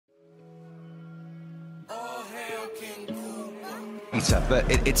But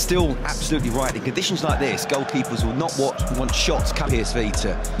it's still absolutely right. In conditions like this, goalkeepers will not want shots come PSV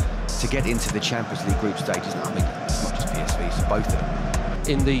to get into the Champions League group stages. I mean, it's not just PSV, it's both of them.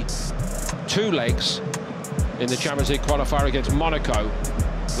 In the two legs in the Champions League qualifier against Monaco.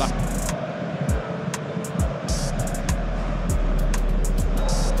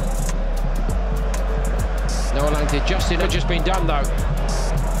 No length, just been done though.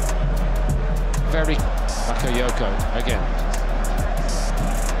 Very Bakayoko again.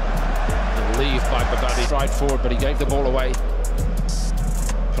 Leave by Babadi. Stride forward, but he gave the ball away.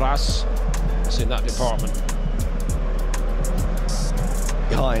 Pras is in that department.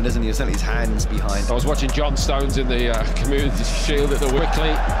 Behind, doesn't he? He's his hands behind. I was watching John Stones in the Community Shield at the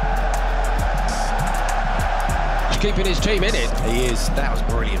quickly. He's keeping his team in it. He is. That was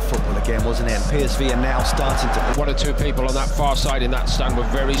brilliant football again, wasn't it? And PSV are now starting to... One or two people on that far side in that stand were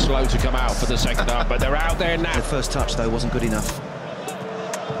very slow to come out for the second half, but they're out there now. The first touch, though, wasn't good enough.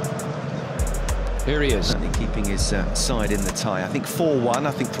 Here he is. Certainly keeping his side in the tie. I think 4-1.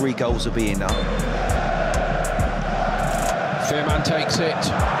 I think 3 goals will be enough. Fairman takes it.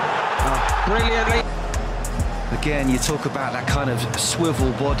 Brilliantly. Again, you talk about that kind of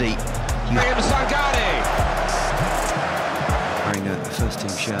swivel body. Ibrahim Sangare. Wearing a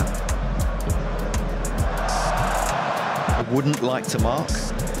first-team shirt. I wouldn't like to mark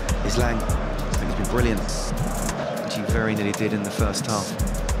Islang. I think he's been brilliant, which he very nearly did in the first half.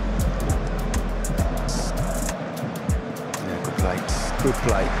 Good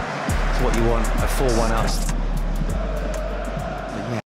play. It's what you want, a 4-1 up.